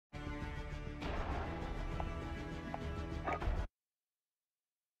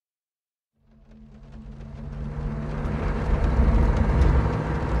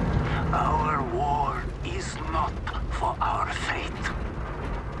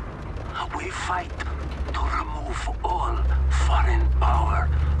We fight to remove all foreign power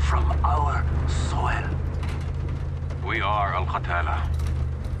from our soil. We are Al-Qatala.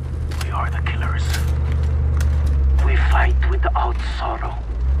 We are the killers. We fight without sorrow.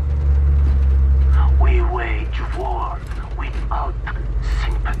 We wage war without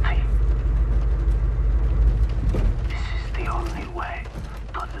sympathy. This is the only way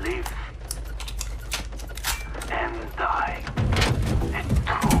to live and die a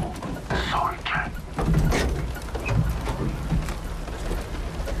true soldier.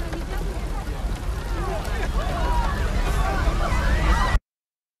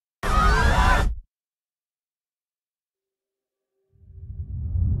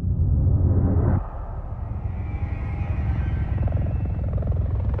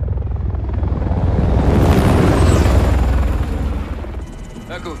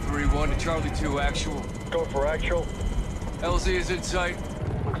 Echo 3-1 to Charlie 2 actual. Go for actual. LZ is in sight.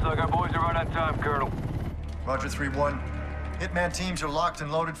 Looks like our boys are right on time, Colonel. Roger 3-1. Hitman teams are locked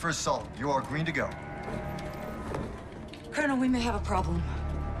and loaded for assault. You are green to go. Colonel, we may have a problem.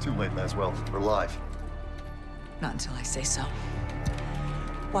 Too late, Laswell. We're live. Not until I say so.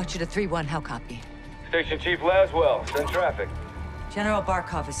 Watch it at 3-1, how copy? Station Chief Laswell, send traffic. General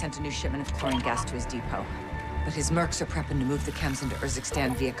Barkov has sent a new shipment of chlorine gas to his depot. But his mercs are prepping to move the chems into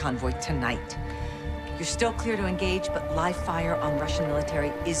Urzikstan via convoy tonight. You're still clear to engage, but live fire on Russian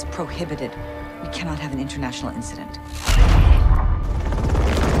military is prohibited. We cannot have an international incident.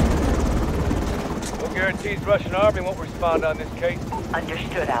 No guarantees Russian army won't respond on this case.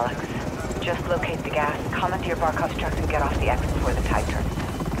 Understood, Alex. Just locate the gas, comment to your Barkov's trucks, and get off the exit before the tide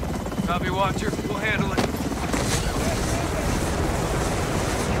turns. Copy, Watcher. We'll handle it.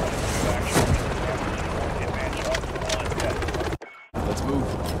 Let's move.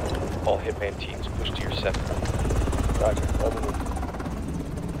 All Hitman teams push to your sector. Roger, over move.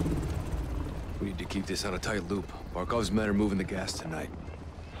 We need to keep this on a tight loop. Barkov's men are moving the gas tonight.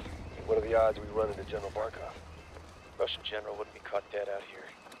 What are the odds we run into General Barkov? Russian general wouldn't be caught dead out here.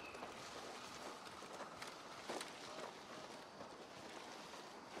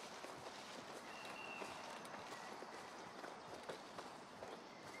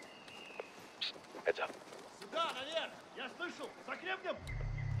 Psst, heads up.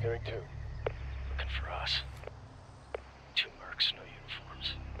 Hearing two. Looking for us. Two mercs, no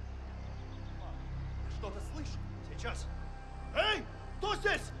uniforms. Что-то слышу. Сейчас. Эй! Кто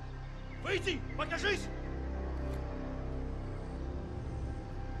здесь? Выйди! Покажись!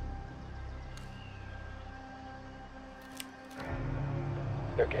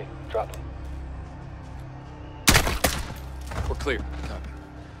 Okay, drop them. We're clear. Copy.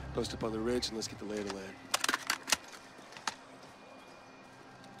 Post up on the ridge and let's get the lay of the land.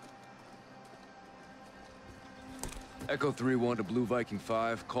 Echo 3-1 to Blue Viking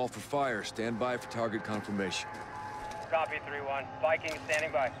 5. Call for fire. Stand by for target confirmation. Copy, 3-1. Viking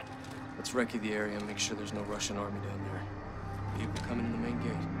standing by. Let's recce the area and make sure there's no Russian army down there. People coming in the main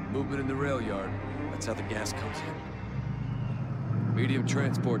gate. Movement in the rail yard. That's how the gas comes in. Medium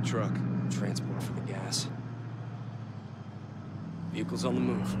transport truck. Transport for the gas. Vehicles on the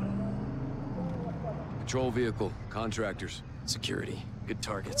move. Patrol vehicle. Contractors. Security. Good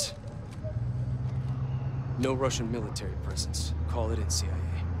targets. No Russian military presence. Call it in, CIA.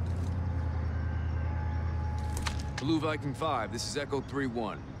 Blue Viking 5, this is Echo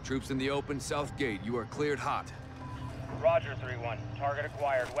 3-1. Troops in the open, south gate. You are cleared hot. Roger, 3-1. Target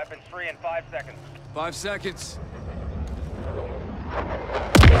acquired. Weapons free in 5 seconds. 5 seconds.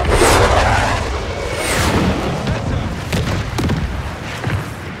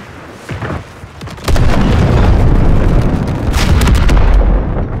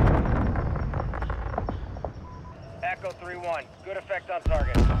 Echo 3-1. Good effect on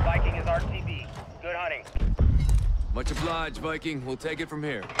target. Viking is RTB. Good hunting. Much obliged, Viking. We'll take it from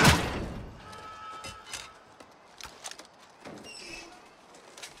here.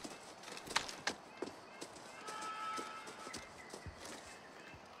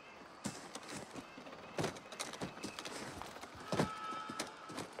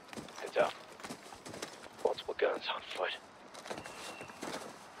 Heads up. Multiple guns on foot.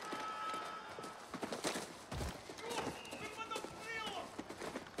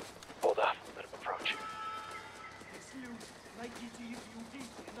 Hold off. Let him approach you. Найдите их и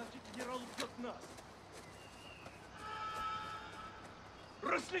убейте, иначе генерал убьет нас.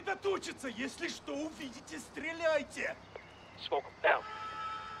 Рассредоточиться! Если что увидите, стреляйте! Smoke him down.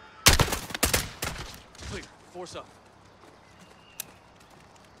 Clear. Force up.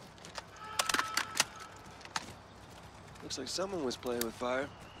 Looks like someone was playing with fire.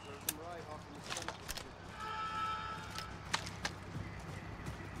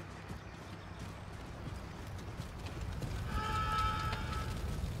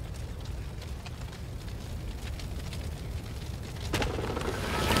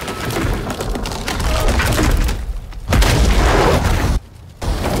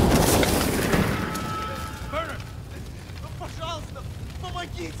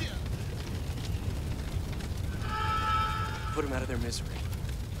 out of their misery.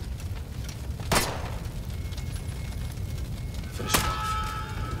 Finish it off.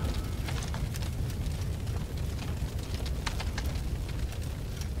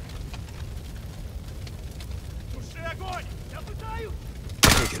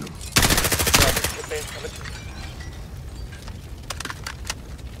 Taking him. Coming through.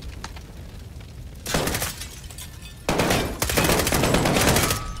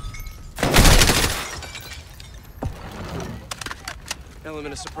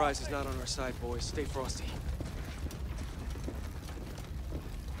 Element of surprise is not on our side, boys. Stay frosty.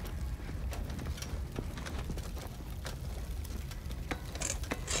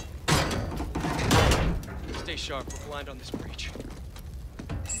 Stay sharp. We're blind on this breach.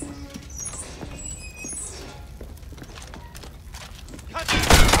 Got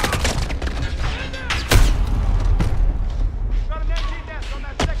an empty nest on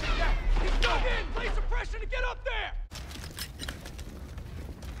that second deck. He's dug in. Lay some pressure to get up there.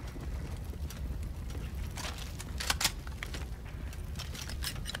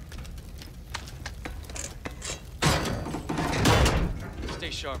 Stay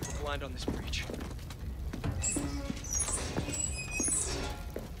sharp. We're blind on this breach.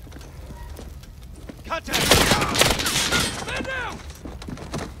 Contact! Man down!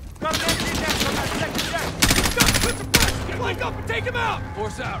 Got an empty nest on that second deck. Got put some pressure. Flank up and take him out.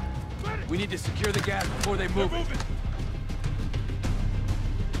 Force out. We need to secure the gas before they move it.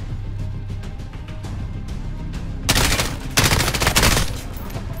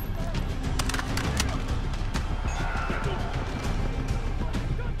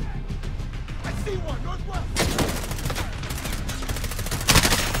 I see one, northwest.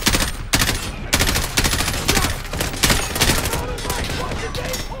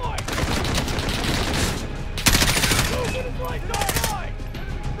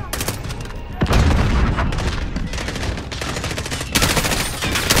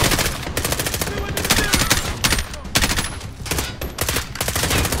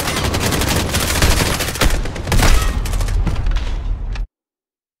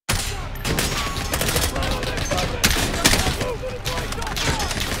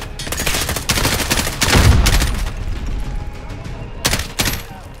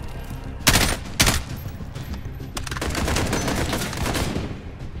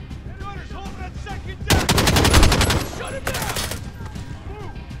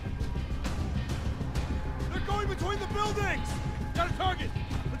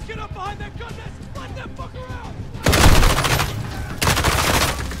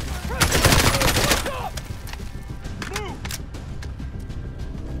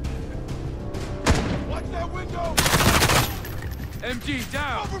 MG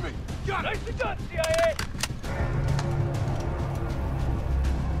down! Cover me! Got it! Nicely done, CIA!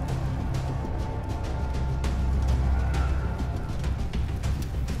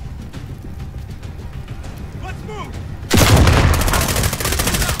 Let's move!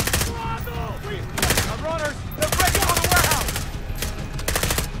 Our runners! They're breaking on the warehouse!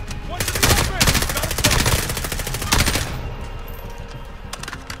 One's in the open! Got it done!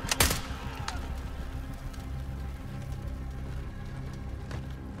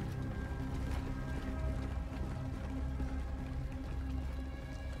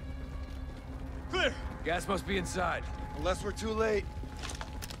 Clear! Gas must be inside. Unless we're too late.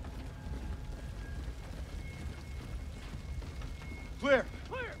 Clear!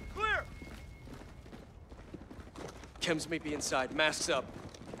 Clear! Clear! Chems may be inside. Masks up.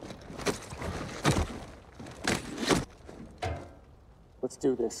 Let's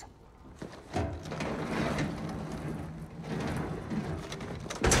do this.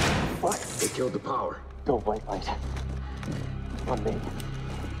 What? They killed the power. Go white light. On me.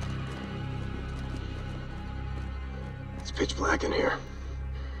 It's pitch black in here.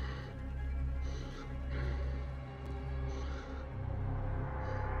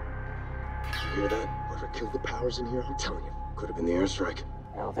 You hear that? Whoever killed the powers in here, I'm telling you, could have been the airstrike.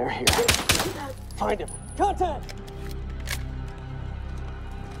 Now they're here. Find him. Contact!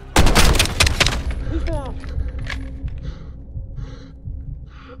 He's down.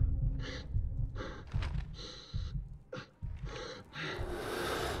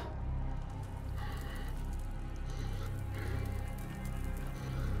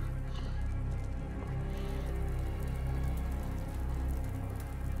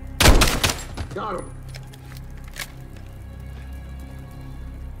 Got him!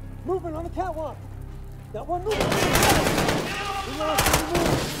 Moving on the catwalk. That one moving. We lost the move.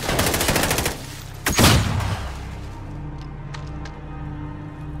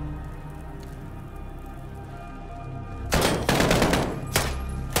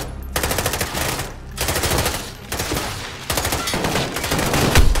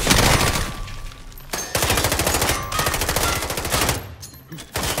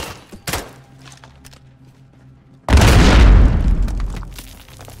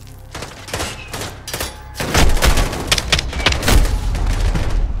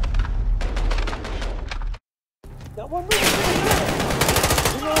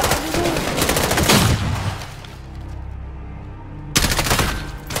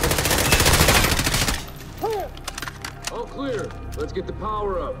 Guys, get the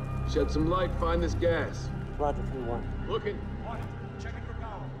power up. Shed some light, find this gas. Roger, 3-1. Looking. Checking for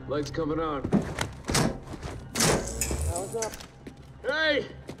power. Lights coming on. Power's up. Hey!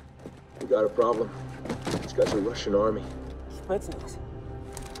 We got a problem. These guys are Russian army. Spetsnaz.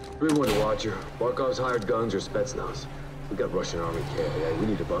 3-1 to Watcher. Barkov's hired guns or Spetsnaz. We got Russian army KIA. We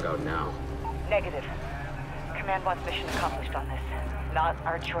need to bug out now. Negative. Command wants mission accomplished on this. Not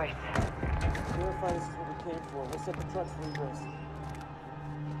our choice. Verify this is what we came for. We'll set the trucks for egress.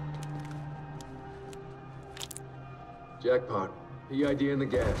 Jackpot. PID in the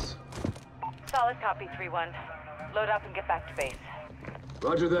gas. Solid copy, 3-1. Load up and get back to base.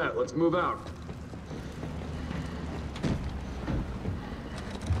 Roger that. Let's move out.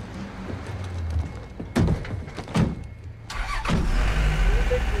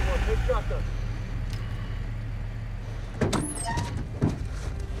 Take shotgun.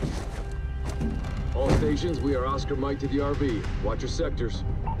 All stations, we are Oscar Mike to the RV. Watch your sectors.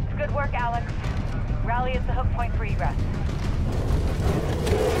 Good work, Alex. Rally is the hook point for egress.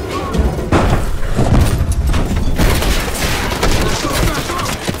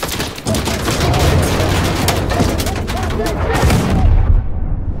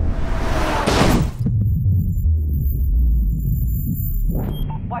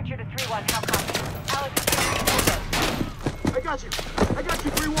 Watcher to 3-1, how copy? Alex, I got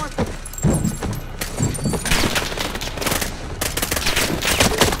you, 3-1.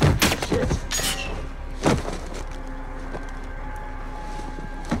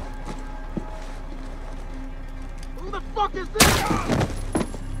 Who the fuck is this?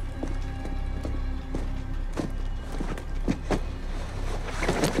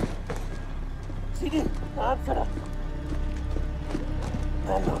 CD, answer.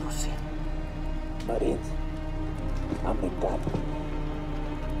 Hello, Lucy. Marines. American.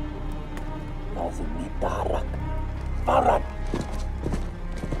 لازم نتحرك. فرد.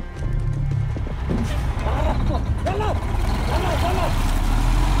 يلا.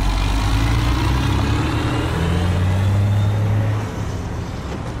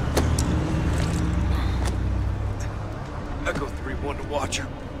 Echo 3-1 to Watcher.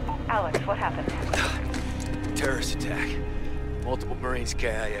 Alex, what happened? Terrorist attack. Multiple Marines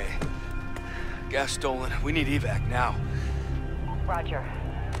KIA. Gas stolen. We need evac now. Roger.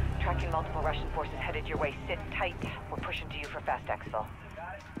 Tracking multiple Russian forces headed your way. Sit tight. We're pushing to you for fast exfil.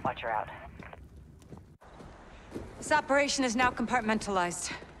 Watcher out. This operation is now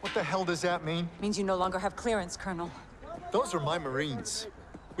compartmentalized. What the hell does that mean? Means you no longer have clearance, Colonel. Those are my Marines.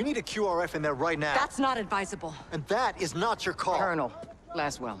 We need a QRF in there right now. That's not advisable. And that is not your call. Colonel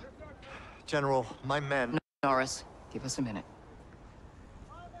Laswell. General, my men... Norris, give us a minute.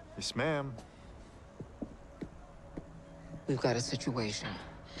 Yes, ma'am. We've got a situation.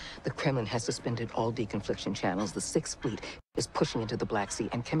 The Kremlin has suspended all deconfliction channels. The Sixth Fleet is pushing into the Black Sea,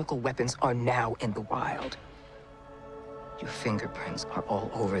 and chemical weapons are now in the wild. Your fingerprints are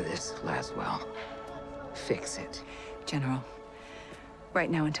all over this, Laswell. Fix it. General, right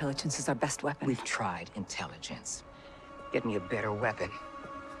now intelligence is our best weapon. We've tried intelligence. Get me a better weapon.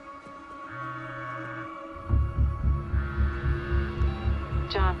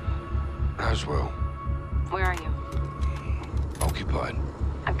 John. Laswell. Where are you? Occupied.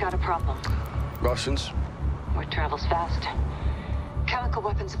 I've got a problem. Russians? Word travels fast. Chemical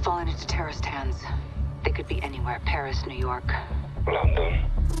weapons have fallen into terrorist hands. They could be anywhere. Paris, New York. London.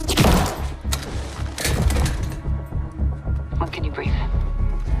 When can you breathe?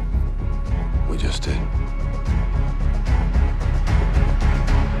 We just did.